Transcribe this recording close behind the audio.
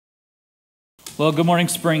Well, good morning,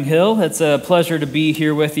 Spring Hill. It's a pleasure to be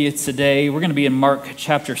here with you today. We're going to be in Mark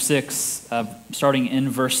chapter 6, starting in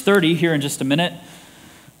verse 30 here in just a minute.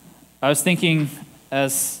 I was thinking,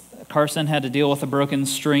 as Carson had to deal with a broken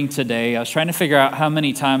string today, I was trying to figure out how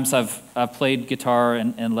many times I've played guitar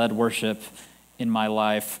and led worship in my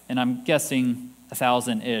life, and I'm guessing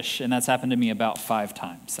 1,000-ish, and that's happened to me about 5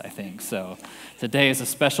 times, I think. So today is a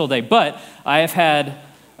special day, but I have had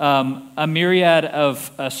a myriad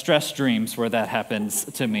of stress dreams where that happens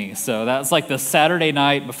to me. So that's like the Saturday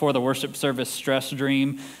night before the worship service stress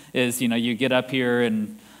dream is, you get up here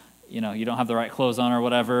and, you don't have the right clothes on or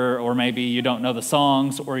whatever, or maybe you don't know the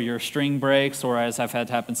songs, or your string breaks, or as I've had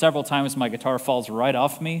happen several times, my guitar falls right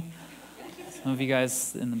off me. Some of you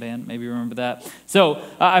guys in the band maybe remember that. So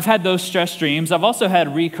I've had those stress dreams. I've also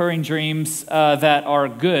had recurring dreams that are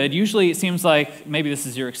good. Usually it seems like maybe this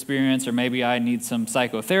is your experience, or maybe I need some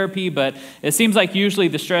psychotherapy, but it seems like usually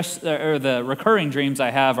the stress or the recurring dreams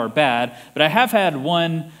I have are bad. But I have had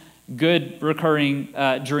one good recurring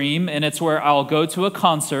dream, and it's where I'll go to a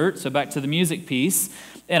concert, so back to the music piece,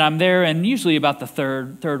 and I'm there and usually about the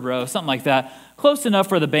third row, something like that, close enough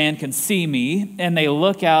where the band can see me, and they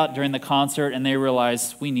look out during the concert and they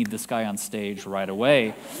realize we need this guy on stage right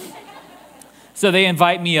away. So they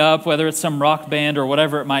invite me up, whether it's some rock band or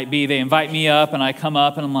whatever it might be. They invite me up, and I come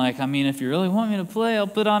up, and I'm like, if you really want me to play, I'll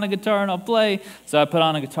put on a guitar and I'll play. So I put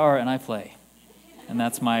on a guitar and I play. And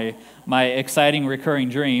that's my exciting recurring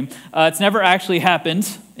dream. It's never actually happened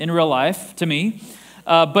in real life to me,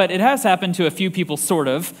 but it has happened to a few people, sort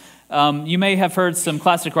of. You may have heard some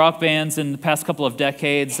classic rock bands in the past couple of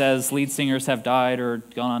decades as lead singers have died or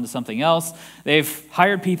gone on to something else. They've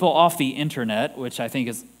hired people off the internet, which I think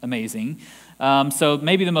is amazing. So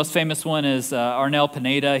maybe the most famous one is Arnel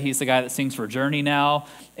Pineda. He's the guy that sings for Journey now,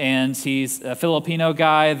 and he's a Filipino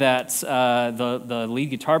guy that the lead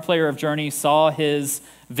guitar player of Journey saw his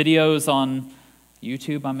videos on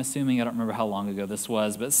YouTube, I'm assuming. I don't remember how long ago this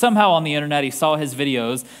was, but somehow on the internet he saw his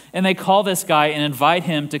videos, and they call this guy and invite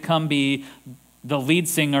him to come be the lead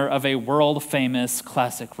singer of a world-famous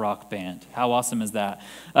classic rock band. How awesome is that?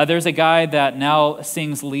 There's a guy that now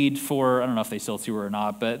sings lead for, I don't know if they still tour or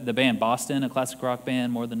not, but the band Boston, a classic rock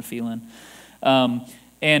band, More Than a Feeling.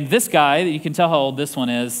 And this guy, you can tell how old this one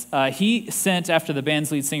is, he sent, after the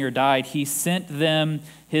band's lead singer died, he sent them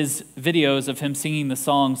his videos of him singing the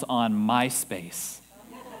songs on MySpace.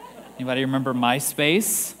 Anybody remember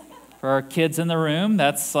MySpace? For our kids in the room,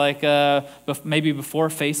 that's like maybe before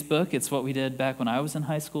Facebook. It's what we did back when I was in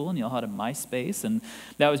high school, and y'all had a MySpace, and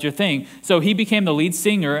that was your thing. So he became the lead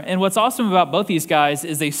singer, and what's awesome about both these guys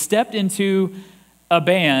is they stepped into a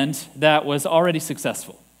band that was already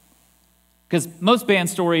successful. Because most band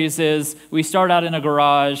stories is we start out in a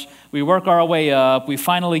garage, we work our way up, we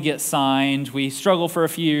finally get signed, we struggle for a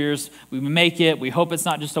few years, we make it, we hope it's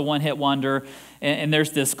not just a one-hit wonder, and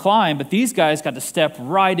there's this climb, but these guys got to step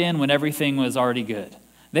right in when everything was already good.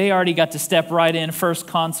 They already got to step right in, first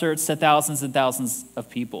concerts to thousands and thousands of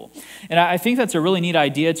people. And I think that's a really neat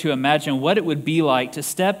idea to imagine what it would be like to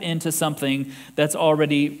step into something that's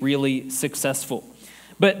already really successful.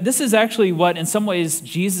 But this is actually what, in some ways,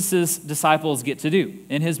 Jesus' disciples get to do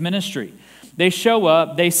in his ministry. They show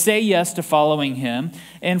up, they say yes to following him,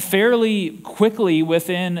 and fairly quickly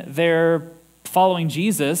within their following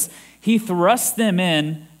Jesus, he thrusts them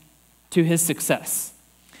in to his success.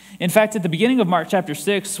 In fact, at the beginning of Mark chapter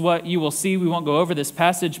 6, what you will see, we won't go over this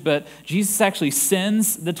passage, but Jesus actually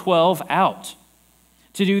sends the 12 out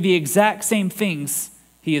to do the exact same things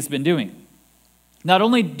he has been doing. Not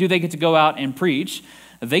only do they get to go out and preach,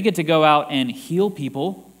 they get to go out and heal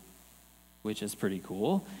people, which is pretty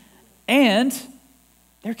cool, and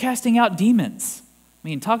they're casting out demons. I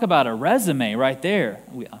mean, talk about a resume right there.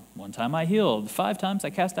 One time I healed, 5 times I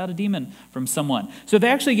cast out a demon from someone. So they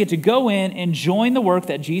actually get to go in and join the work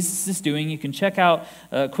that Jesus is doing. You can check out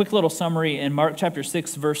a quick little summary in Mark chapter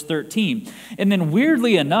 6, verse 13. And then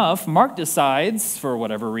weirdly enough, Mark decides, for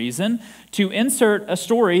whatever reason, to insert a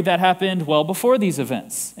story that happened well before these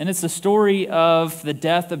events. And it's the story of the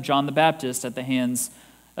death of John the Baptist at the hands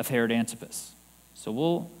of Herod Antipas. So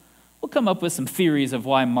we'll come up with some theories of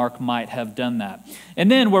why Mark might have done that. And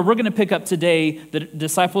then where we're going to pick up today, the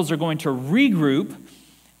disciples are going to regroup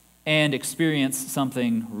and experience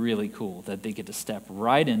something really cool that they get to step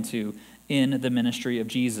right into in the ministry of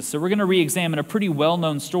Jesus. So we're going to re-examine a pretty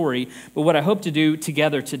well-known story, but what I hope to do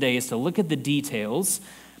together today is to look at the details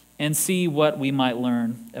and see what we might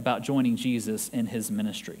learn about joining Jesus in his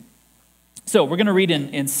ministry. So we're going to read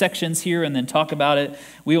in sections here and then talk about it.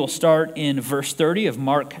 We will start in verse 30 of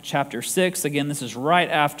Mark chapter 6. Again, this is right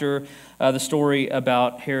after the story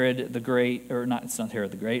about Herod the Great, or not, it's not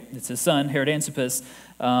Herod the Great, it's his son, Herod Antipas,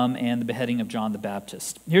 and the beheading of John the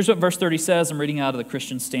Baptist. Here's what verse 30 says. I'm reading out of the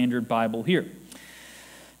Christian Standard Bible here.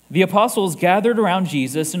 The apostles gathered around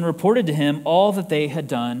Jesus and reported to him all that they had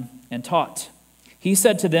done and taught. He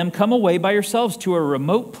said to them, "Come away by yourselves to a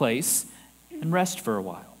remote place and rest for a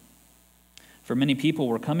while." For many people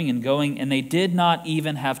were coming and going, and they did not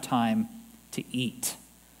even have time to eat.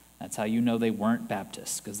 That's how you know they weren't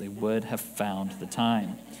Baptists, because they would have found the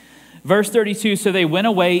time. Verse 32, so they went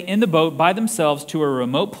away in the boat by themselves to a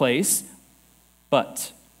remote place,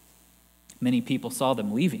 but many people saw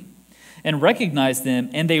them leaving and recognized them,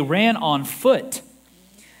 and they ran on foot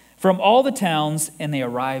from all the towns, and they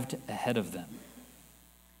arrived ahead of them.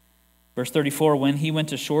 Verse 34, when he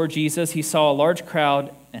went ashore, Jesus, he saw a large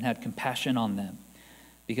crowd and had compassion on them,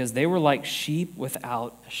 because they were like sheep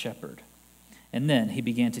without a shepherd. And then he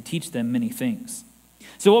began to teach them many things.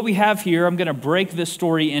 So what we have here, I'm going to break this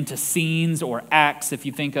story into scenes or acts, if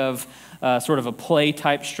you think of sort of a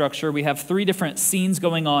play-type structure. We have 3 different scenes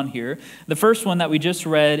going on here. The first one that we just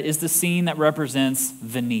read is the scene that represents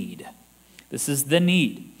the need. This is the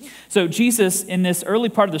need. So Jesus, in this early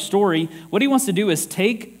part of the story, what he wants to do is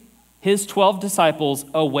take his 12 disciples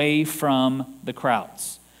away from the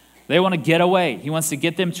crowds. They want to get away. He wants to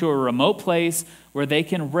get them to a remote place where they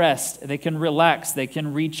can rest, they can relax, they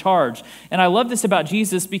can recharge. And I love this about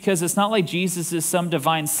Jesus because it's not like Jesus is some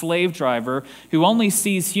divine slave driver who only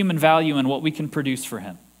sees human value in what we can produce for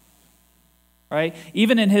him. Right?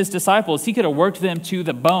 Even in his disciples, he could have worked them to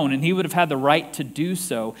the bone and he would have had the right to do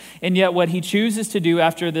so. And yet what he chooses to do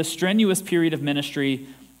after this strenuous period of ministry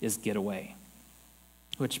is get away,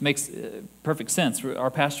 which makes perfect sense.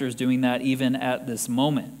 Our pastor is doing that even at this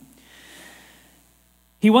moment.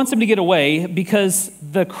 He wants them to get away because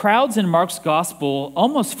the crowds in Mark's gospel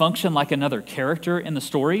almost function like another character in the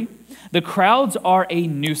story. The crowds are a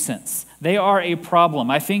nuisance. They are a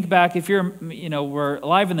problem. I think back, if we're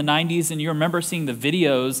alive in the 90s and you remember seeing the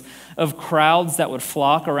videos of crowds that would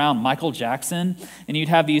flock around Michael Jackson, and you'd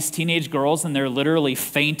have these teenage girls and they're literally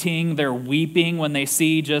fainting, they're weeping when they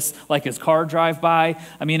see just like his car drive by.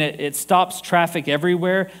 I mean, it stops traffic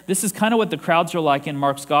everywhere. This is kind of what the crowds are like in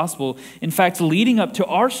Mark's gospel. In fact, leading up to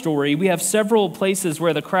our story, we have several places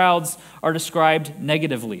where the crowds are described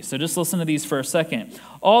negatively. So just listen to these for a second.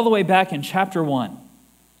 All the way back in chapter 1.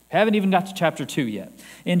 Haven't even got to chapter 2 yet.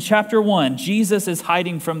 In chapter 1, Jesus is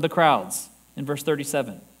hiding from the crowds in verse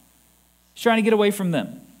 37. He's trying to get away from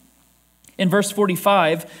them. In verse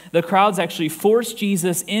 45, the crowds actually force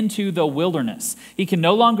Jesus into the wilderness. He can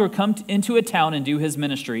no longer come into a town and do his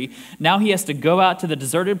ministry. Now he has to go out to the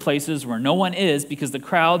deserted places where no one is because the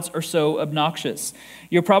crowds are so obnoxious.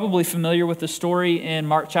 You're probably familiar with the story in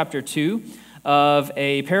Mark chapter 2. Of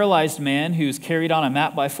a paralyzed man who's carried on a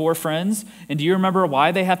mat by 4 friends. And do you remember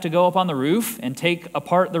why they have to go up on the roof and take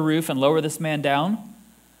apart the roof and lower this man down?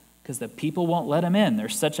 Because the people won't let him in.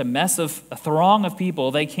 There's such a mess of a throng of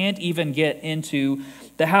people, they can't even get into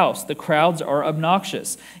the house. The crowds are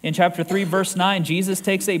obnoxious. In chapter 3, verse 9, Jesus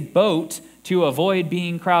takes a boat to avoid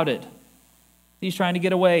being crowded. He's trying to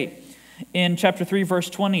get away. In chapter 3, verse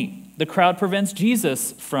 20, the crowd prevents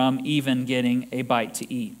Jesus from even getting a bite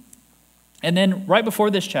to eat. And then right before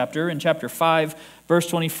this chapter, in chapter 5, verse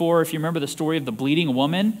 24, if you remember the story of the bleeding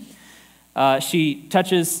woman, she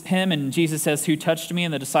touches him and Jesus says, "Who touched me?"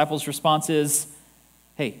 And the disciples' response is,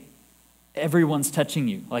 "Hey, everyone's touching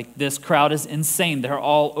you. Like, this crowd is insane. They're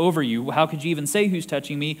all over you. How could you even say who's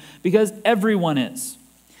touching me? Because everyone is."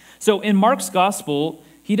 So in Mark's gospel,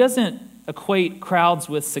 he doesn't equate crowds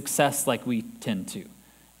with success like we tend to.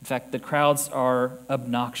 In fact, the crowds are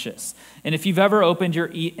obnoxious. And if you've ever opened your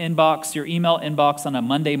email inbox on a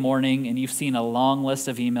Monday morning and you've seen a long list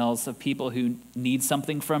of emails of people who need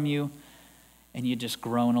something from you, and you just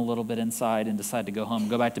groan a little bit inside and decide to go home and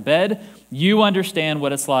go back to bed, you understand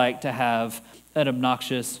what it's like to have an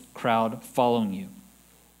obnoxious crowd following you.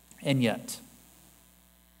 And yet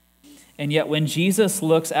when Jesus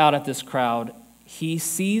looks out at this crowd, he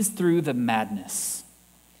sees through the madness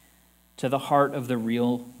to the heart of the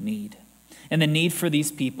real need. And the need for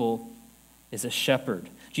these people is a shepherd.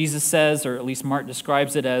 Jesus says, or at least Mark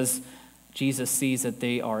describes it as, Jesus sees that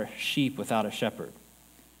they are sheep without a shepherd.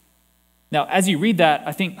 Now, as you read that,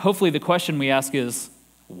 I think hopefully the question we ask is,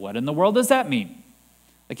 what in the world does that mean?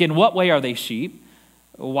 Like, in what way are they sheep?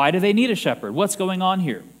 Why do they need a shepherd? What's going on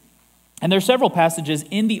here? And there's several passages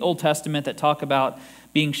in the Old Testament that talk about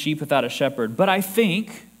being sheep without a shepherd. But I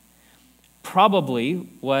think probably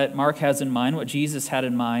what Mark has in mind, what Jesus had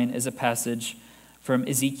in mind, is a passage from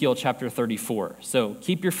Ezekiel chapter 34. So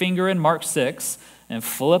keep your finger in Mark 6 and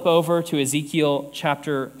flip over to Ezekiel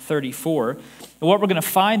chapter 34. And what we're going to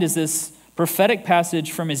find is this prophetic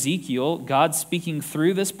passage from Ezekiel, God speaking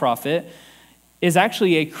through this prophet, is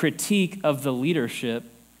actually a critique of the leadership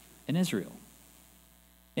in Israel.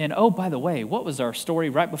 And oh, by the way, what was our story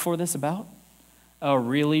right before this about? A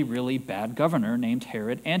really, really bad governor named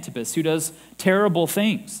Herod Antipas who does terrible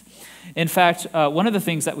things. In fact, one of the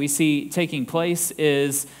things that we see taking place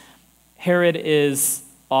is Herod is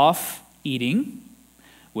off eating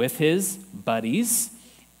with his buddies,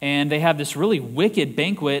 and they have this really wicked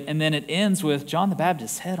banquet, and then it ends with John the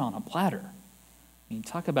Baptist's head on a platter. I mean,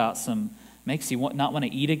 talk about some makes you not want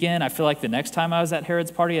to eat again. I feel like the next time I was at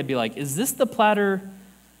Herod's party, I'd be like, is this the platter?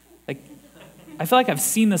 Like, I feel like I've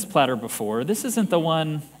seen this platter before. This isn't the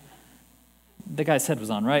one the guy's head was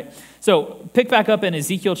on, right? So pick back up in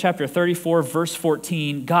Ezekiel chapter 34, verse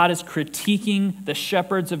 14. God is critiquing the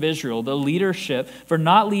shepherds of Israel, the leadership, for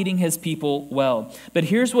not leading his people well. But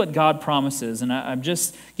here's what God promises, and I'm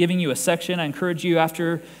just giving you a section. I encourage you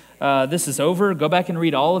after this is over, go back and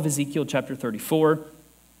read all of Ezekiel chapter 34.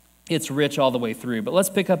 It's rich all the way through. But let's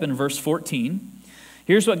pick up in verse 14.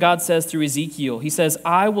 Here's what God says through Ezekiel. He says,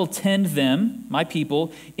 I will tend them, my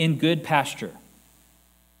people, in good pasture.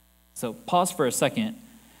 So pause for a second.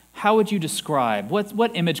 How would you describe,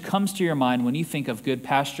 what image comes to your mind when you think of good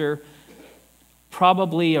pasture?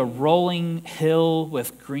 Probably a rolling hill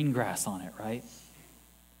with green grass on it, right?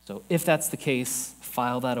 So if that's the case,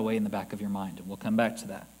 file that away in the back of your mind, and we'll come back to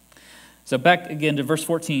that. So back again to verse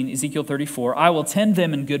 14, Ezekiel 34. I will tend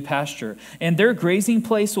them in good pasture, and their grazing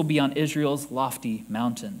place will be on Israel's lofty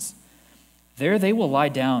mountains. There they will lie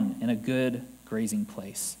down in a good grazing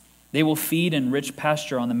place. They will feed in rich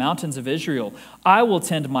pasture on the mountains of Israel. I will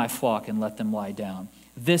tend my flock and let them lie down.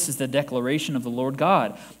 This is the declaration of the Lord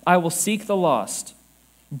God. I will seek the lost,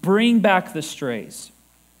 bring back the strays,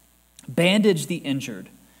 bandage the injured,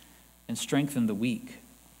 and strengthen the weak.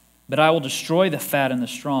 But I will destroy the fat and the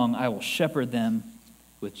strong. I will shepherd them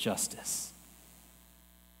with justice.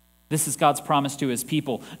 This is God's promise to his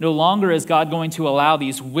people. No longer is God going to allow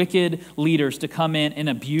these wicked leaders to come in and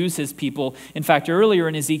abuse his people. In fact, earlier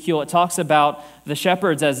in Ezekiel, it talks about the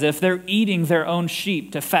shepherds as if they're eating their own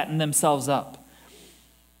sheep to fatten themselves up.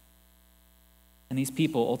 And these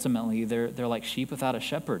people, ultimately, they're like sheep without a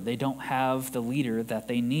shepherd. They don't have the leader that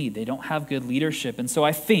they need. They don't have good leadership. And so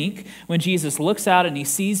I think when Jesus looks out and he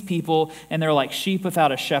sees people and they're like sheep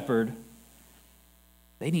without a shepherd,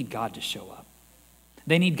 they need God to show up.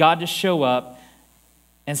 They need God to show up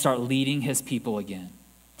and start leading his people again,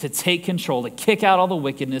 to take control, to kick out all the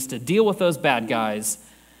wickedness, to deal with those bad guys,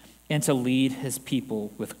 and to lead his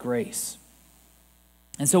people with grace.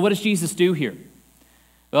 And so what does Jesus do here?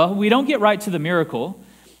 Well, we don't get right to the miracle.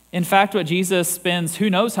 In fact, what Jesus spends who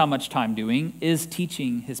knows how much time doing is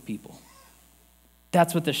teaching his people.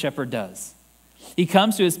 That's what the shepherd does. He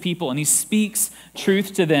comes to his people and he speaks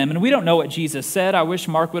truth to them. And we don't know what Jesus said. I wish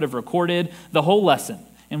Mark would have recorded the whole lesson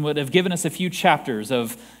and would have given us a few chapters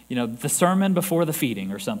of, the sermon before the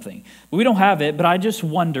feeding or something. But we don't have it, but I just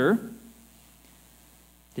wonder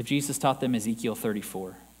if Jesus taught them Ezekiel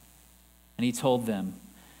 34. And he told them,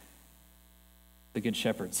 the good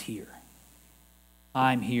shepherd's here.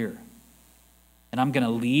 I'm here. And I'm going to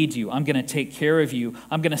lead you. I'm going to take care of you.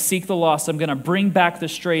 I'm going to seek the lost. I'm going to bring back the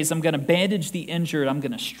strays. I'm going to bandage the injured. I'm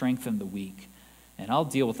going to strengthen the weak. And I'll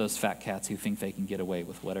deal with those fat cats who think they can get away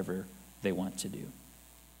with whatever they want to do.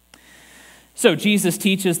 So Jesus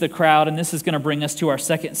teaches the crowd, and this is going to bring us to our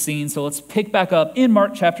second scene. So let's pick back up in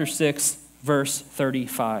Mark chapter 6, verse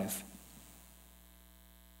 35.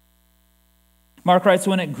 Mark writes,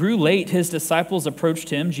 when it grew late, his disciples approached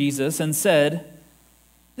him, Jesus, and said,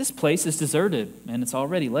 this place is deserted, and it's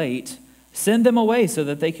already late. Send them away so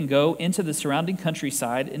that they can go into the surrounding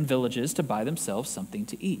countryside and villages to buy themselves something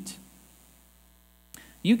to eat.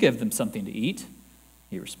 You give them something to eat,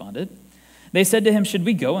 he responded. They said to him, should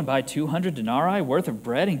we go and buy 200 denarii worth of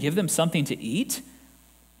bread and give them something to eat?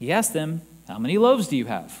 He asked them, how many loaves do you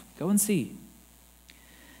have? Go and see.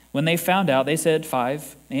 When they found out, they said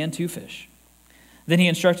 5 and 2 fish. Then he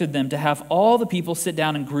instructed them to have all the people sit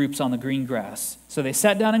down in groups on the green grass. So they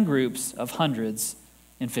sat down in groups of hundreds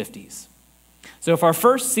and 50s. So if our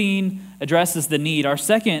first scene addresses the need, our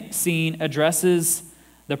second scene addresses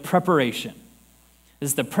the preparation.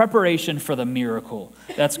 This is the preparation for the miracle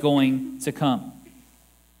that's going to come.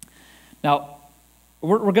 Now,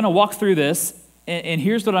 we're going to walk through this, and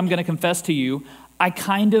here's what I'm going to confess to you. I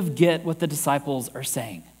kind of get what the disciples are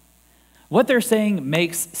saying. What they're saying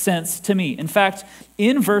makes sense to me. In fact,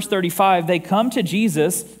 in verse 35, they come to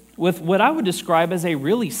Jesus with what I would describe as a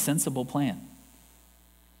really sensible plan.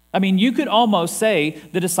 I mean, you could almost say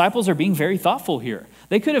the disciples are being very thoughtful here.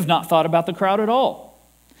 They could have not thought about the crowd at all.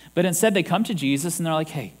 But instead, they come to Jesus and they're like,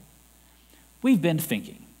 hey, we've been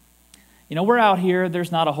thinking. We're out here.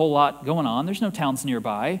 There's not a whole lot going on. There's no towns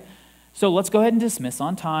nearby. So let's go ahead and dismiss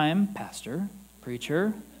on time. Pastor,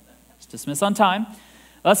 preacher, let's dismiss on time.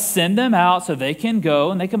 Let's send them out so they can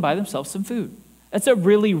go and they can buy themselves some food. That's a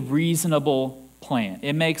really reasonable plan.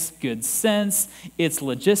 It makes good sense. It's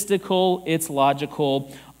logistical. It's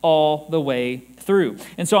logical all the way through.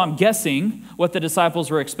 And so I'm guessing what the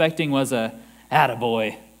disciples were expecting was a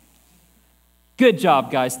attaboy. Good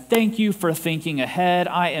job, guys. Thank you for thinking ahead.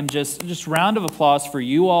 I am just round of applause for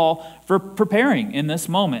you all for preparing in this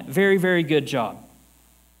moment. Very, very good job.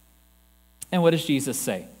 And what does Jesus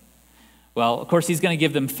say? Well, of course, he's going to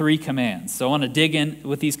give them 3 commands. So I want to dig in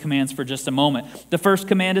with these commands for just a moment. The first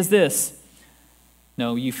command is this.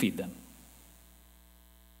 No, you feed them.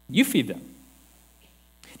 You feed them.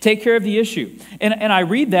 Take care of the issue. And I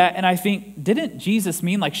read that and I think, didn't Jesus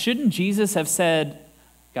mean, shouldn't Jesus have said,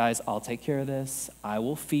 guys, I'll take care of this. I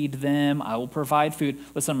will feed them. I will provide food.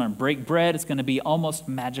 Listen, I'm going to break bread. It's going to be almost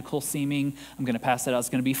magical seeming. I'm going to pass it out. It's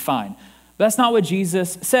going to be fine. But that's not what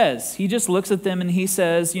Jesus says. He just looks at them and he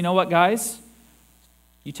says, you know what, guys?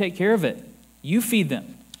 You take care of it. You feed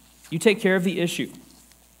them. You take care of the issue.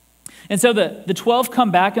 And so the 12 come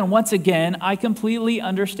back, and once again, I completely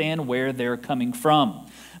understand where they're coming from.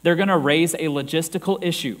 They're going to raise a logistical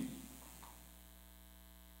issue.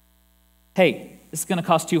 Hey, this is going to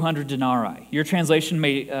cost 200 denarii. Your translation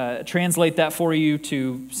may translate that for you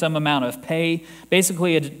to some amount of pay.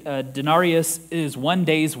 Basically, a denarius is 1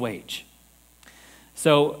 day's wage.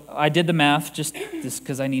 So I did the math just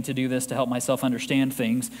because I need to do this to help myself understand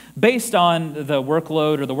things. Based on the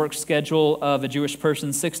workload or the work schedule of a Jewish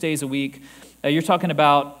person, 6 days a week, you're talking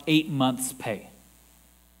about 8 months' pay.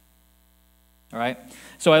 All right?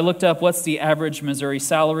 So I looked up what's the average Missouri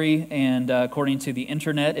salary, and according to the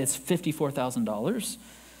internet, it's $54,000.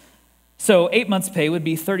 So 8 months' pay would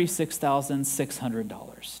be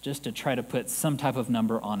 $36,600, just to try to put some type of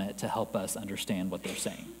number on it to help us understand what they're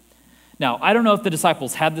saying. Now, I don't know if the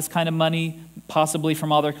disciples had this kind of money, possibly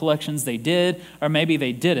from all their collections. They did, or maybe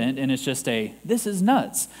they didn't, and it's just this is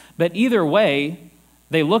nuts. But either way,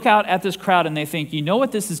 they look out at this crowd and they think, you know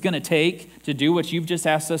what this is going to take to do what you've just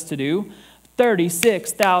asked us to do?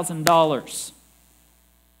 $36,000.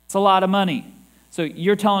 It's a lot of money. So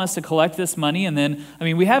you're telling us to collect this money, and then,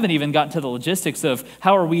 we haven't even gotten to the logistics of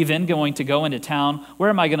how are we then going to go into town?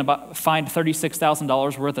 Where am I going to find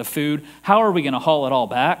 $36,000 worth of food? How are we going to haul it all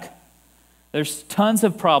back? There's tons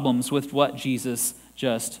of problems with what Jesus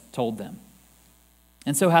just told them.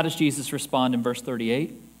 And so how does Jesus respond in verse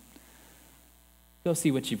 38? Go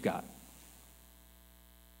see what you've got.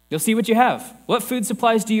 Go see what you have. What food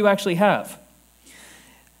supplies do you actually have?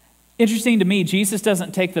 Interesting to me, Jesus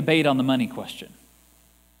doesn't take the bait on the money question.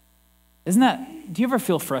 Do you ever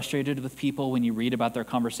feel frustrated with people when you read about their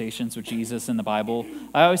conversations with Jesus in the Bible?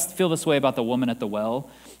 I always feel this way about the woman at the well.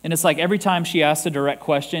 And it's like every time she asks a direct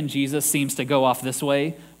question, Jesus seems to go off this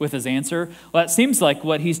way with his answer. Well, that seems like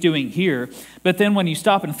what he's doing here. But then when you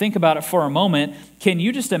stop and think about it for a moment, can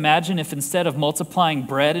you just imagine if instead of multiplying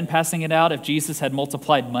bread and passing it out, if Jesus had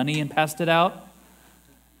multiplied money and passed it out?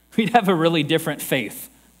 We'd have a really different faith.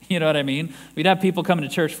 You know what I mean? We'd have people coming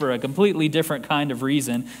to church for a completely different kind of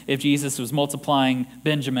reason if Jesus was multiplying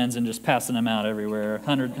Benjamins and just passing them out everywhere,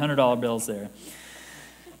 $100 bills there.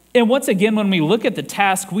 And once again, when we look at the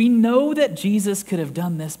task, we know that Jesus could have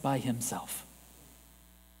done this by himself.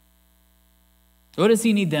 What does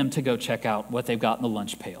he need them to go check out what they've got in the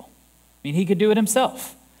lunch pail? He could do it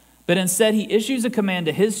himself. But instead, he issues a command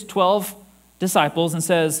to his 12 disciples and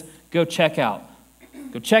says, go check out.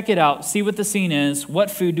 Go check it out, see what the scene is,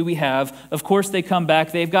 what food do we have. Of course, they come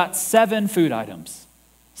back. They've got 7 food items.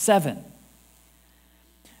 7.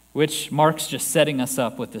 Which Mark's just setting us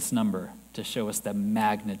up with this number to show us the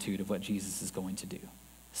magnitude of what Jesus is going to do.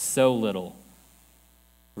 So little,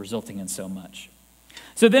 resulting in so much.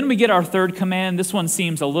 So then we get our third command. This one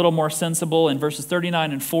seems a little more sensible. In verses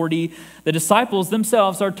 39 and 40, the disciples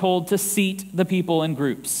themselves are told to seat the people in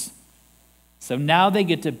groups. So now they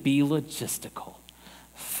get to be logistical.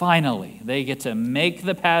 Finally, they get to make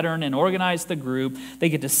the pattern and organize the group. They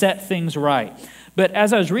get to set things right. But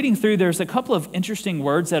as I was reading through, there's a couple of interesting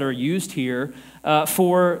words that are used here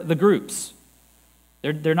for the groups.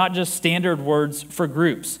 They're not just standard words for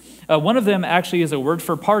groups. One of them actually is a word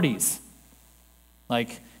for parties.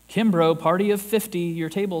 Like Kimbrough, party of 50, your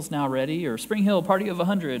table's now ready. Or Spring Hill, party of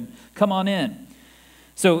 100, come on in.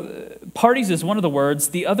 So parties is one of the words.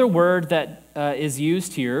 The other word that is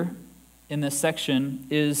used here in this section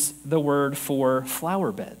is the word for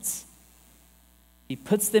flower beds. He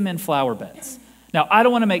puts them in flower beds. Now, I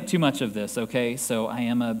don't want to make too much of this, okay? So I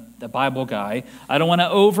am a Bible guy. I don't want to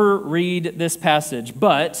overread this passage,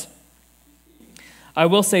 but I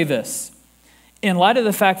will say this. In light of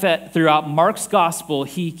the fact that throughout Mark's gospel,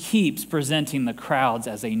 he keeps presenting the crowds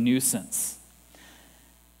as a nuisance,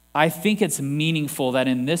 I think it's meaningful that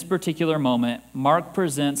in this particular moment, Mark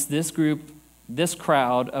presents this group, this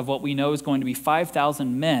crowd of what we know is going to be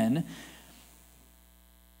 5,000 men,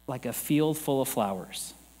 like a field full of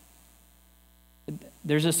flowers.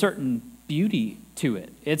 There's a certain beauty to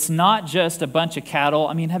it. It's not just a bunch of cattle.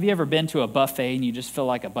 I mean, have you ever been to a buffet and you just feel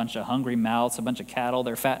like a bunch of hungry mouths, a bunch of cattle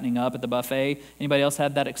they're fattening up at the buffet? Anybody else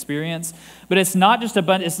had that experience? But it's not just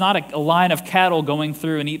it's not a line of cattle going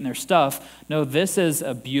through and eating their stuff. No, this is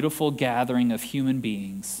a beautiful gathering of human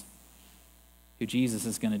beings who Jesus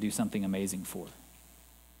is going to do something amazing for.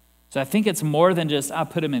 So I think it's more than just, I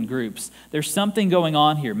put them in groups. There's something going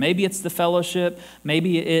on here. Maybe it's the fellowship.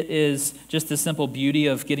 Maybe it is just the simple beauty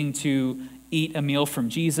of getting to eat a meal from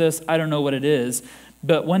Jesus. I don't know what it is.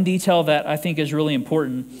 But one detail that I think is really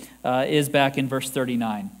important is back in verse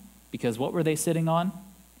 39. Because what were they sitting on?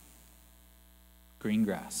 Green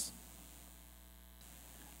grass.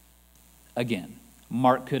 Again,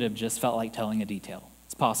 Mark could have just felt like telling a detail.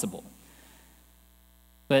 It's possible.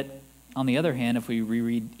 But on the other hand, if we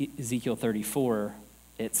reread Ezekiel 34,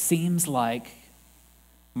 it seems like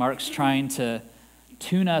Mark's trying to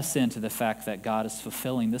tune us into the fact that God is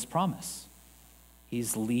fulfilling this promise.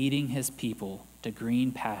 He's leading his people to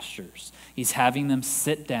green pastures. He's having them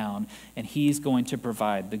sit down, and he's going to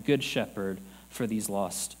provide the good shepherd for these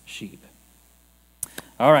lost sheep.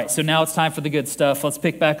 All right, so now it's time for the good stuff. Let's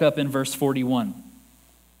pick back up in verse 41.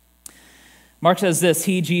 Mark says this,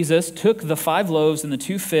 he, Jesus, took the 5 loaves and the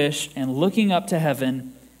 2 fish, and looking up to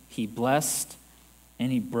heaven, he blessed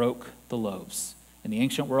and he broke the loaves. In the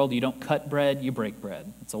ancient world, you don't cut bread, you break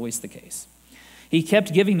bread. That's always the case. He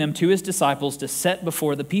kept giving them to his disciples to set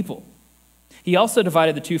before the people. He also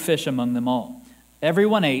divided the 2 fish among them all.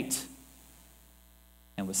 Everyone ate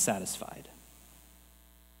and was satisfied.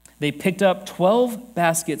 They picked up 12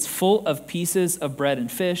 baskets full of pieces of bread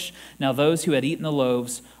and fish. Now those who had eaten the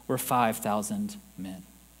loaves were 5,000 men.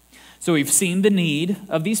 So we've seen the need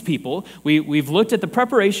of these people. We've looked at the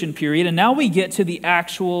preparation period, and now we get to the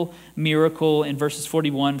actual miracle in verses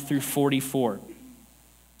 41 through 44.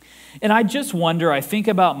 And I just wonder, I think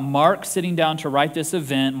about Mark sitting down to write this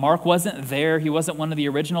event. Mark wasn't there. He wasn't one of the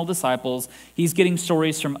original disciples. He's getting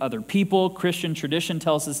stories from other people. Christian tradition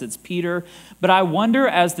tells us it's Peter. But I wonder,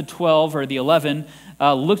 as the 12 or the 11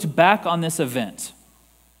 looked back on this event,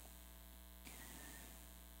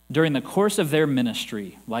 during the course of their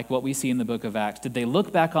ministry, like what we see in the book of Acts, did they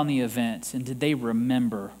look back on the event and did they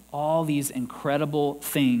remember all these incredible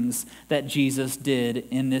things that Jesus did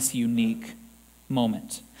in this unique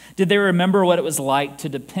moment? Did they remember what it was like to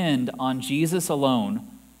depend on Jesus alone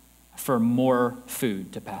for more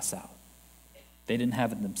food to pass out? They didn't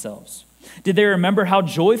have it themselves. Did they remember how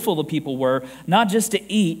joyful the people were, not just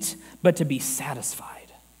to eat, but to be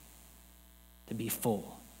satisfied, to be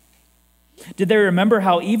full? Did they remember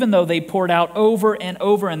how even though they poured out over and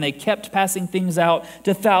over and they kept passing things out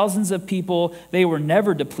to thousands of people, they were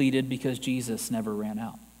never depleted because Jesus never ran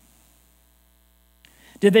out?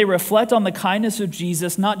 Did they reflect on the kindness of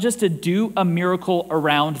Jesus, not just to do a miracle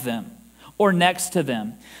around them or next to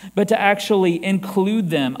them, but to actually include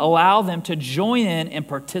them, allow them to join in and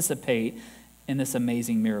participate in this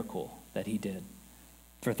amazing miracle that he did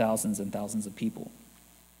for thousands and thousands of people?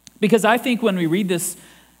 Because I think when we read this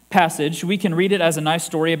passage, we can read it as a nice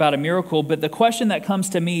story about a miracle, but the question that comes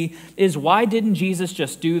to me is, why didn't Jesus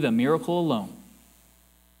just do the miracle alone?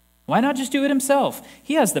 Why not just do it himself?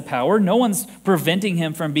 He has the power. No one's preventing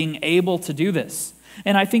him from being able to do this.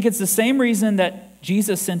 And I think it's the same reason that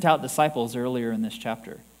Jesus sent out disciples earlier in this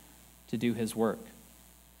chapter to do his work.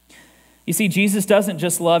 You see, Jesus doesn't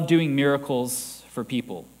just love doing miracles for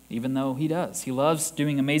people, even though he does. He loves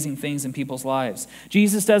doing amazing things in people's lives.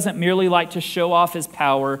 Jesus doesn't merely like to show off his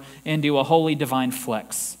power and do a holy divine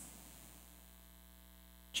flex.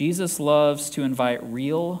 Jesus loves to invite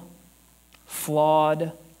real,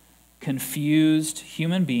 flawed, confused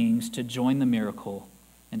human beings to join the miracle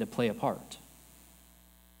and to play a part.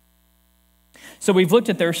 So we've looked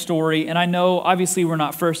at their story, and I know obviously we're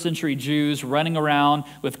not first century Jews running around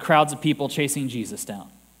with crowds of people chasing Jesus down,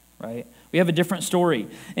 right? We have a different story.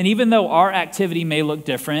 And even though our activity may look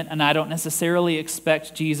different, and I don't necessarily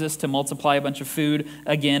expect Jesus to multiply a bunch of food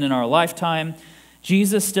again in our lifetime,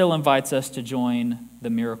 Jesus still invites us to join the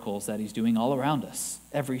miracles that he's doing all around us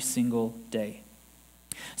every single day.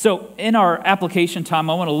 So in our application time,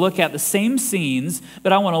 I want to look at the same scenes,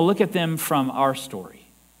 but I want to look at them from our story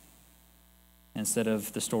instead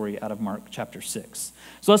of the story out of Mark chapter 6.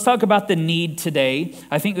 So let's talk about the need today.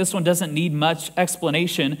 I think this one doesn't need much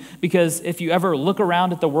explanation because if you ever look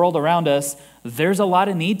around at the world around us, there's a lot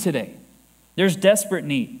of need today. There's desperate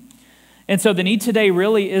need. And so the need today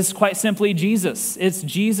really is quite simply Jesus. It's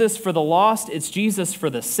Jesus for the lost. It's Jesus for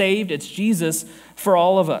the saved. It's Jesus for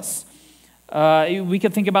all of us. We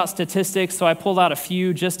could think about statistics, so I pulled out a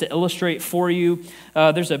few just to illustrate for you.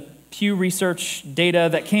 There's a Pew Research data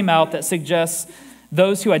that came out that suggests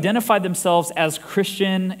those who identified themselves as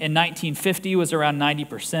Christian in 1950 was around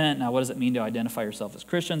 90%. Now, what does it mean to identify yourself as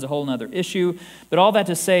Christians? A whole other issue. But all that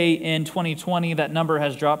to say, in 2020, that number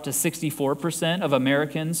has dropped to 64% of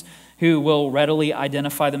Americans who will readily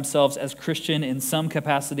identify themselves as Christian in some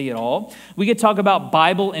capacity at all. We could talk about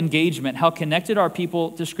Bible engagement, how connected are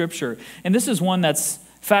people to Scripture. And this is one that's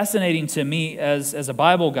fascinating to me as a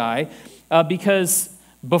Bible guy because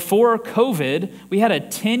before COVID, we had a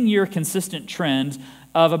 10-year consistent trend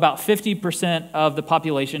of about 50% of the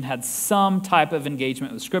population had some type of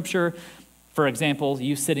engagement with Scripture. For example,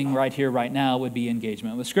 you sitting right here right now would be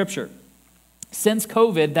engagement with Scripture. Since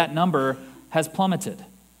COVID, that number has plummeted.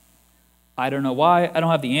 I don't know why, I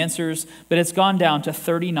don't have the answers, but it's gone down to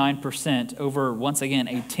 39% over, once again,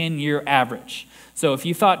 a 10-year average. So if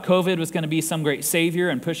you thought COVID was going to be some great savior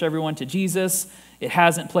and push everyone to Jesus, it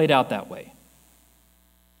hasn't played out that way.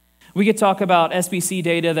 We could talk about SBC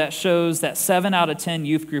data that shows that 7 out of 10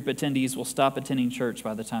 youth group attendees will stop attending church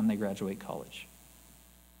by the time they graduate college.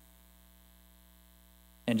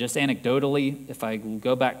 And just anecdotally, if I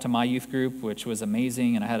go back to my youth group, which was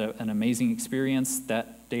amazing, and I had an amazing experience,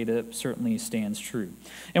 that data certainly stands true.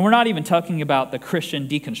 And we're not even talking about the Christian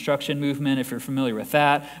deconstruction movement, if you're familiar with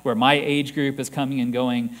that, where my age group is coming and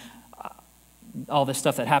going, all this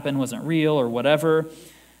stuff that happened wasn't real or whatever.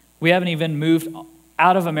 We haven't even moved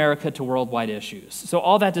out of America to worldwide issues. So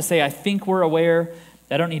all that to say, I think we're aware,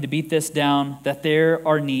 I don't need to beat this down, that there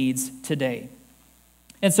are needs today.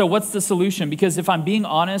 And so what's the solution? Because if I'm being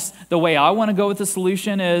honest, the way I want to go with the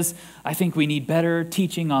solution is, I think we need better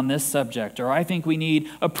teaching on this subject, or I think we need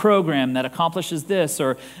a program that accomplishes this,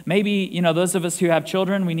 or maybe, those of us who have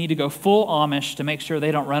children, we need to go full Amish to make sure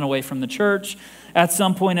they don't run away from the church at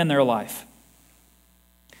some point in their life.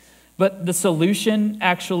 But the solution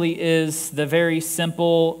actually is the very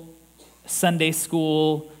simple Sunday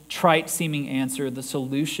school, trite-seeming answer. The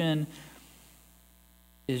solution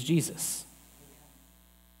is Jesus.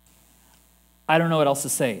 I don't know what else to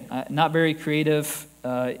say. Not very creative.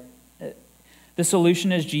 The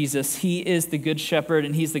solution is Jesus. He is the good shepherd,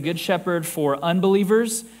 and he's the good shepherd for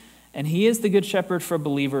unbelievers, and he is the good shepherd for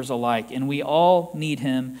believers alike, and we all need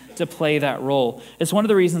him to play that role. It's one of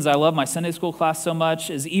the reasons I love my Sunday school class so much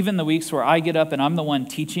is even the weeks where I get up and I'm the one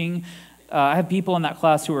teaching, I have people in that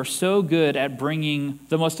class who are so good at bringing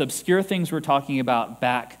the most obscure things we're talking about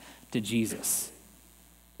back to Jesus.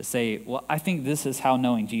 To say, well, I think this is how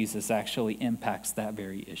knowing Jesus actually impacts that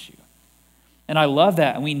very issue. And I love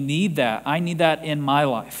that, and we need that. I need that in my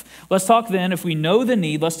life. Let's talk then, if we know the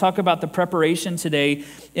need, let's talk about the preparation today.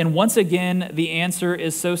 And once again, the answer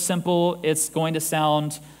is so simple, it's going to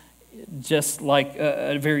sound just like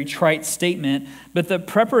a very trite statement. But the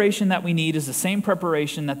preparation that we need is the same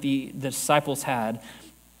preparation that the disciples had,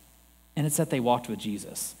 and it's that they walked with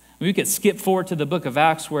Jesus. We could skip forward to the book of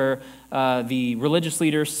Acts where the religious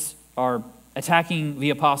leaders are attacking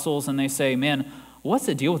the apostles, and they say, man, what's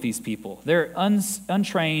the deal with these people? They're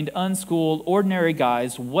untrained, unschooled, ordinary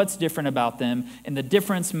guys. What's different about them? And the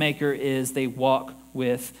difference maker is they walk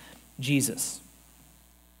with Jesus.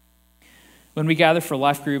 When we gather for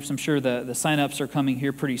life groups, I'm sure the sign-ups are coming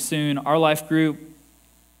here pretty soon. Our life group,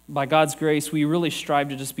 by God's grace, we really strive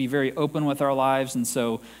to just be very open with our lives. And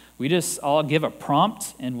so we just all give a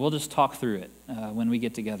prompt, and we'll just talk through it when we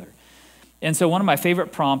get together. And so one of my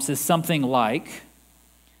favorite prompts is something like,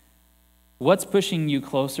 what's pushing you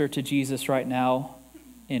closer to Jesus right now,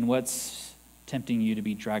 and what's tempting you to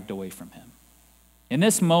be dragged away from him? In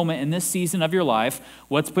this moment, in this season of your life,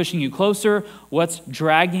 what's pushing you closer? What's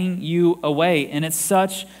dragging you away? And it's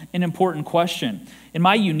such an important question. In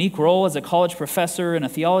my unique role as a college professor and a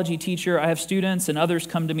theology teacher, I have students and others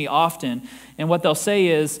come to me often, and what they'll say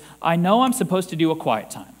is, I know I'm supposed to do a quiet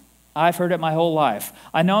time. I've heard it my whole life.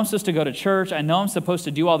 I know I'm supposed to go to church. I know I'm supposed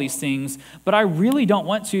to do all these things, but I really don't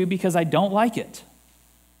want to because I don't like it.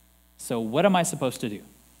 So what am I supposed to do?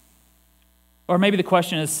 Or maybe the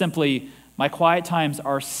question is simply, my quiet times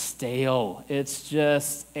are stale. It's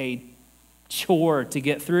just a chore to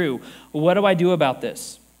get through. What do I do about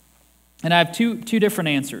this? And I have two different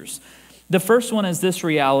answers. The first one is this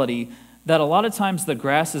reality that a lot of times the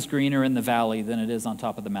grass is greener in the valley than it is on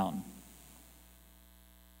top of the mountain.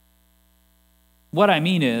 What I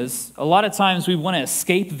mean is, a lot of times we want to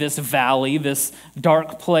escape this valley, this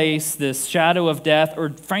dark place, this shadow of death, or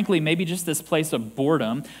frankly, maybe just this place of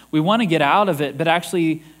boredom. We want to get out of it, but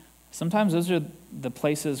actually, sometimes those are the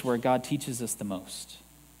places where God teaches us the most.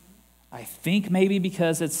 I think maybe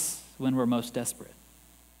because it's when we're most desperate.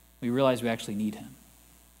 We realize we actually need him.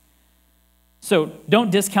 So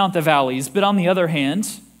don't discount the valleys, but on the other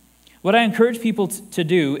hand, what I encourage people to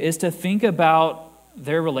do is to think about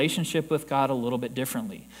their relationship with God a little bit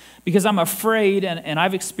differently. Because I'm afraid, and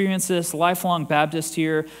I've experienced this, lifelong Baptist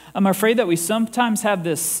here, I'm afraid that we sometimes have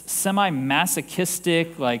this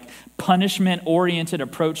semi-masochistic, like punishment-oriented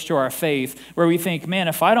approach to our faith, where we think, man,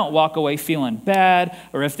 if I don't walk away feeling bad,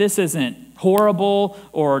 or if this isn't horrible,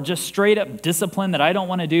 or just straight up discipline that I don't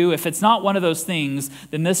want to do, if it's not one of those things,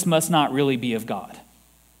 then this must not really be of God.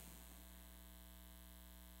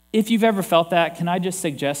 If you've ever felt that, can I just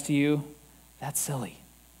suggest to you, that's silly.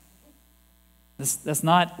 That's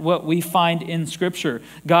not what we find in Scripture.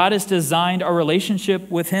 God has designed our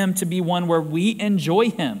relationship with him to be one where we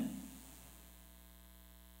enjoy him.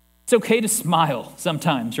 It's okay to smile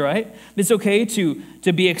sometimes, right? It's okay to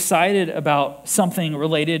be excited about something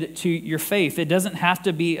related to your faith. It doesn't have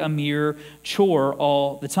to be a mere chore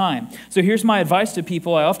all the time. So here's my advice to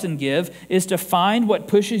people I often give, is to find what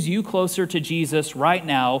pushes you closer to Jesus right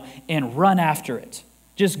now and run after it.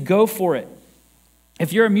 Just go for it.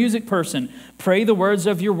 If you're a music person, pray the words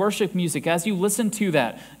of your worship music as you listen to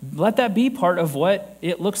that. Let that be part of what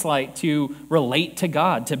it looks like to relate to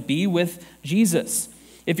God, to be with Jesus.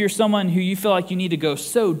 If you're someone who you feel like you need to go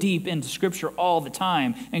so deep into Scripture all the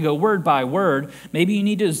time and go word by word, maybe you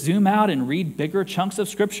need to zoom out and read bigger chunks of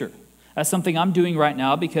Scripture. That's something I'm doing right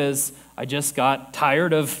now because I just got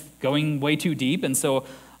tired of going way too deep, and so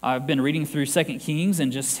I've been reading through 2 Kings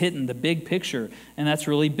and just hitting the big picture, and that's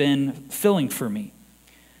really been filling for me.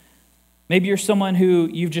 Maybe you're someone who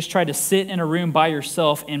you've just tried to sit in a room by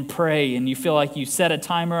yourself and pray, and you feel like you set a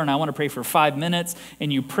timer and I want to pray for 5 minutes,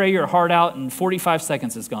 and you pray your heart out and 45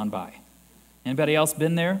 seconds has gone by. Anybody else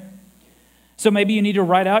been there? So maybe you need to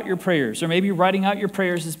write out your prayers, or maybe writing out your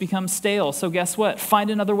prayers has become stale. So guess what? Find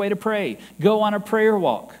another way to pray. Go on a prayer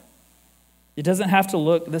walk. It doesn't have to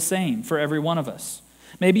look the same for every one of us.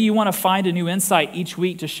 Maybe you want to find a new insight each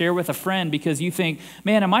week to share with a friend because you think,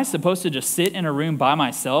 man, am I supposed to just sit in a room by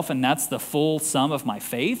myself and that's the full sum of my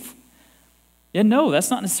faith? Yeah, no,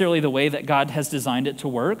 that's not necessarily the way that God has designed it to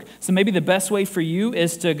work. So maybe the best way for you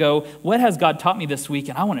is to go, what has God taught me this week?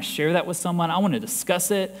 And I want to share that with someone. I want to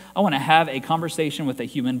discuss it. I want to have a conversation with a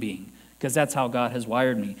human being because that's how God has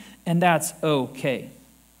wired me. And that's okay.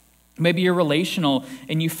 Maybe you're relational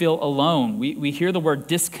and you feel alone. We hear the word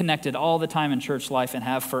disconnected all the time in church life and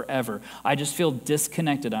have forever. I just feel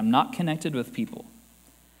disconnected. I'm not connected with people.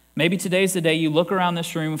 Maybe today's the day you look around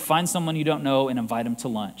this room, find someone you don't know, and invite them to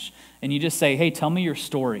lunch. And you just say, hey, tell me your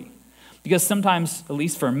story. Because sometimes, at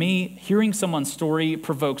least for me, hearing someone's story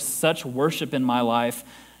provokes such worship in my life,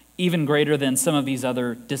 even greater than some of these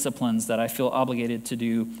other disciplines that I feel obligated to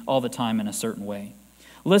do all the time in a certain way.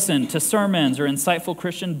 Listen to sermons or insightful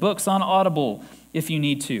Christian books on Audible if you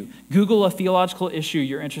need to. Google a theological issue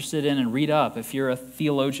you're interested in and read up if you're a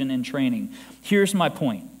theologian in training. Here's my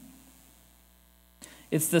point.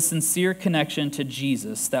 It's the sincere connection to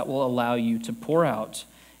Jesus that will allow you to pour out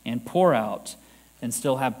and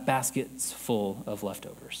still have baskets full of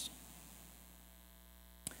leftovers.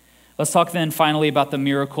 Let's talk then finally about the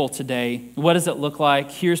miracle today. What does it look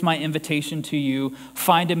like? Here's my invitation to you.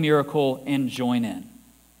 Find a miracle and join in.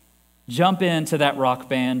 Jump into that rock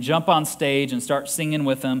band, jump on stage and start singing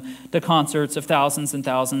with them to concerts of thousands and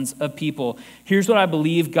thousands of people. Here's what I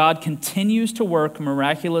believe: God continues to work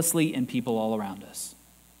miraculously in people all around us.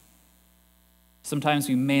 Sometimes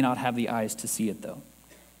we may not have the eyes to see it though.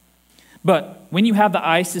 But when you have the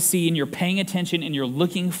eyes to see and you're paying attention and you're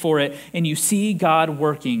looking for it and you see God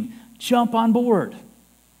working, jump on board.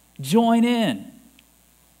 Join in.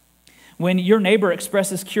 When your neighbor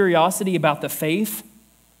expresses curiosity about the faith,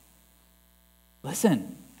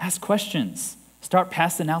 listen, ask questions. Start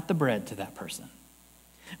passing out the bread to that person.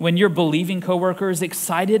 When your believing coworker is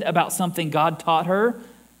excited about something God taught her,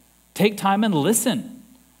 take time and listen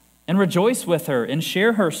and rejoice with her and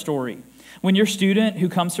share her story. When your student who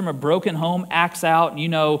comes from a broken home acts out and you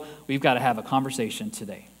know, we've got to have a conversation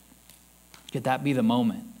today. Could that be the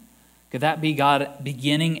moment Could that be God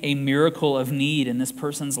beginning a miracle of need in this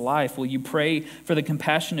person's life? Will you pray for the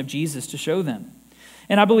compassion of Jesus to show them?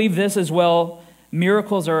 And I believe this as well,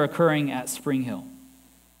 miracles are occurring at Spring Hill.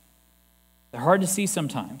 They're hard to see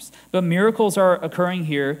sometimes, but miracles are occurring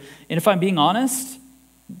here. And if I'm being honest,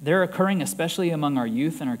 they're occurring especially among our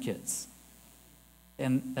youth and our kids.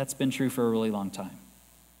 And that's been true for a really long time.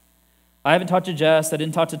 I haven't talked to Jess. I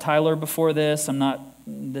didn't talk to Tyler before this.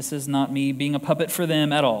 This is not me being a puppet for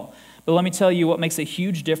them at all. But let me tell you, what makes a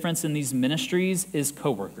huge difference in these ministries is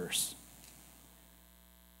coworkers.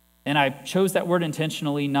 And I chose that word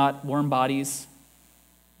intentionally, not warm bodies,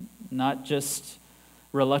 not just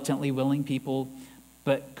reluctantly willing people,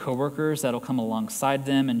 but coworkers that'll come alongside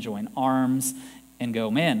them and join arms and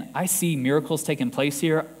go, man, I see miracles taking place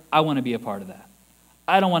here. I want to be a part of that.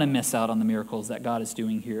 I don't want to miss out on the miracles that God is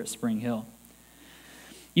doing here at Spring Hill.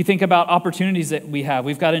 You think about opportunities that we have.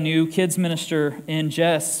 We've got a new kids minister in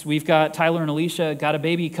Jess. We've got Tyler and Alicia, got a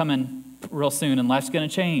baby coming real soon, and life's going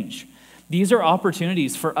to change. These are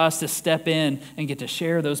opportunities for us to step in and get to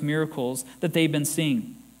share those miracles that they've been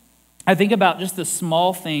seeing. I think about just the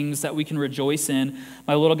small things that we can rejoice in.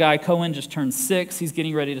 My little guy, Cohen, just turned 6. He's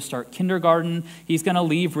getting ready to start kindergarten. He's going to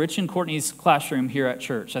leave Rich and Courtney's classroom here at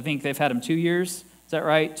church. I think they've had him 2 years. Is that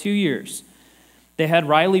right? 2 years. They had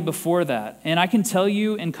Riley before that. And I can tell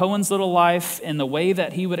you in Cohen's little life and the way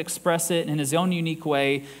that he would express it in his own unique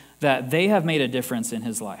way, that they have made a difference in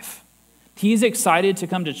his life. He's excited to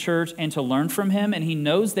come to church and to learn from him, and he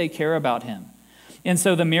knows they care about him. And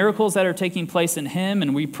so the miracles that are taking place in him,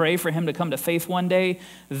 and we pray for him to come to faith one day,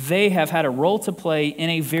 they have had a role to play in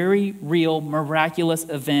a very real, miraculous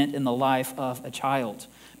event in the life of a child.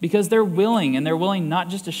 Because they're willing, and they're willing not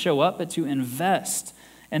just to show up, but to invest.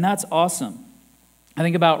 And that's awesome. I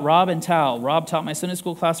think about Rob and Tal. Rob taught my Sunday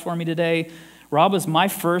school class for me today. Rob was my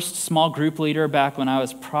first small group leader back when I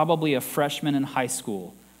was probably a freshman in high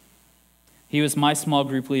school. He was my small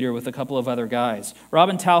group leader with a couple of other guys. Rob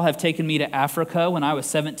and Tal have taken me to Africa when I was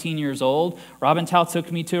 17 years old. Rob and Tal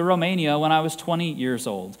took me to Romania when I was 20 years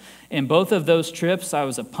old. In both of those trips, I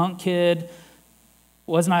was a punk kid.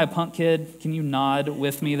 Wasn't I a punk kid? Can you nod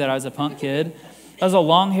with me that I was a punk kid? I was a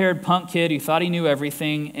long-haired punk kid who thought he knew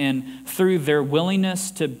everything, and through their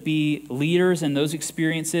willingness to be leaders in those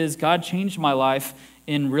experiences, God changed my life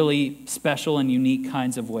in really special and unique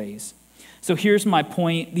kinds of ways. So here's my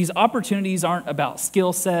point. These opportunities aren't about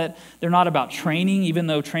skill set. They're not about training, even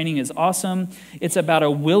though training is awesome. It's about a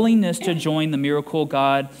willingness to join the miracle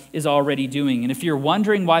God is already doing. And if you're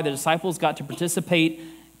wondering why the disciples got to participate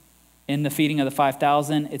in the feeding of the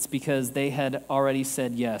 5,000, it's because they had already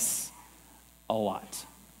said yes a lot.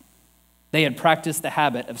 They had practiced the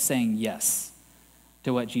habit of saying yes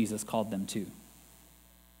to what Jesus called them to.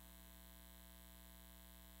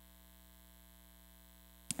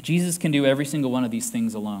 Jesus can do every single one of these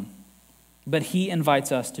things alone, but he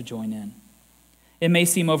invites us to join in. It may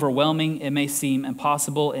seem overwhelming, it may seem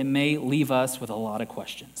impossible, it may leave us with a lot of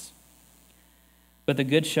questions. But the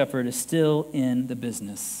Good Shepherd is still in the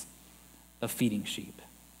business of feeding sheep.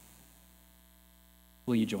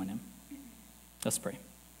 Will you join him? Let's pray.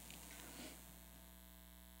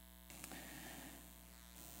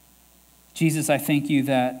 Jesus, I thank you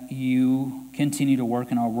that you continue to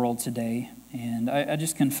work in our world today. And I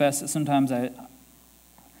just confess that sometimes I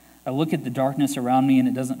look at the darkness around me and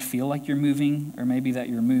it doesn't feel like you're moving, or maybe that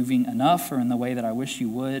you're moving enough or in the way that I wish you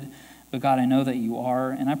would. But God, I know that you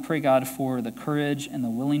are. And I pray, God, for the courage and the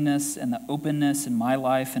willingness and the openness in my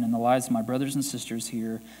life and in the lives of my brothers and sisters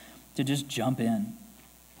here to just jump in.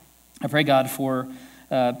 I pray, God, for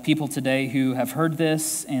people today who have heard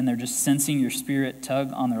this and they're just sensing your spirit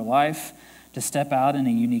tug on their life to step out in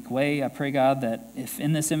a unique way. I pray, God, that if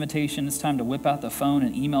in this invitation it's time to whip out the phone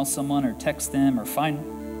and email someone or text them or find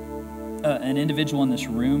an individual in this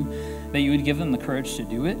room, that you would give them the courage to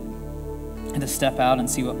do it and to step out and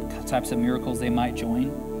see what types of miracles they might join.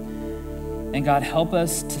 And God, help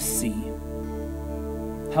us to see.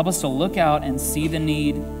 Help us to look out and see the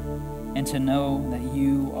need and to know that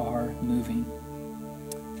you are moving.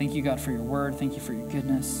 Thank you, God, for your word. Thank you for your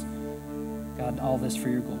goodness. God, all this for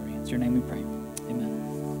your glory. It's your name we pray.